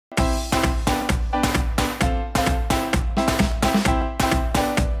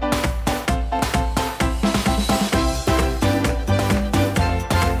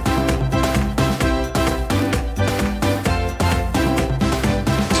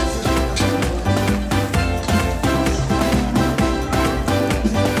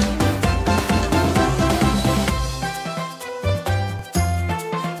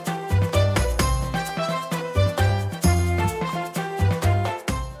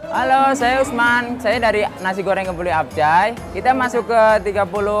Halo, saya Usman. Saya dari Nasi Goreng Kebuli Abjay. Kita masuk ke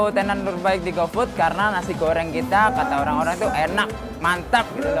 30 tenan terbaik di GoFood karena nasi goreng kita, kata orang-orang itu enak, mantap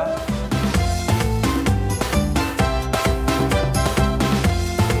gitu loh.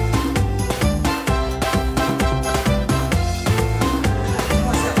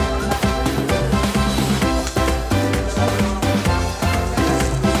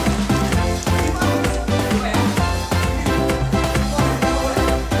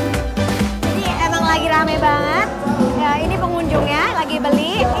 Lagi rame banget. Ya, ini pengunjungnya lagi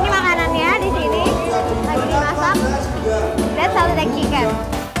beli. Ini makanannya di sini lagi dimasak. Red salted egg chicken.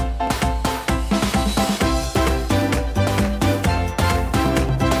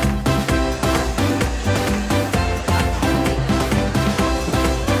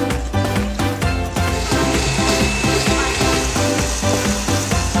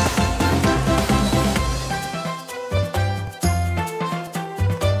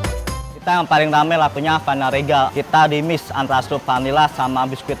 Kita yang paling rame lakunya Vanilla Regal. Kita di mix antara susu vanilla sama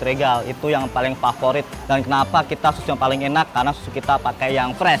biskuit Regal. Itu yang paling favorit. Dan kenapa kita susu yang paling enak? Karena susu kita pakai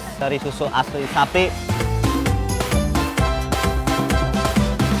yang fresh dari susu asli sapi.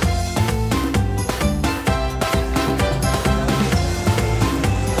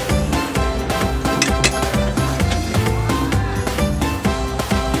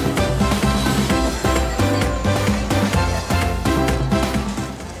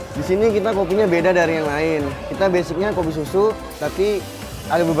 Di sini kita kopinya beda dari yang lain. Kita basicnya kopi susu, tapi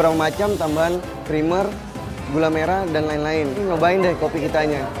ada beberapa macam tambahan creamer, gula merah, dan lain-lain. Nyobain deh kopi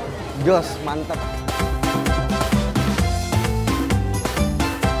kitanya. Jos, mantap.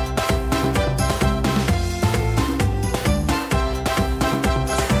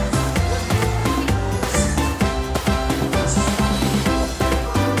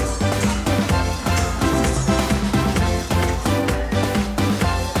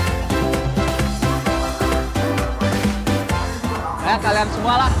 Ya, kalian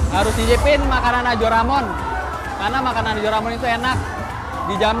semua lah harus nyicipin makanan Ajo Ramon. Karena makanan Ajo Ramon itu enak,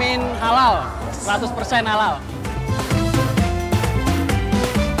 dijamin halal, 100% halal.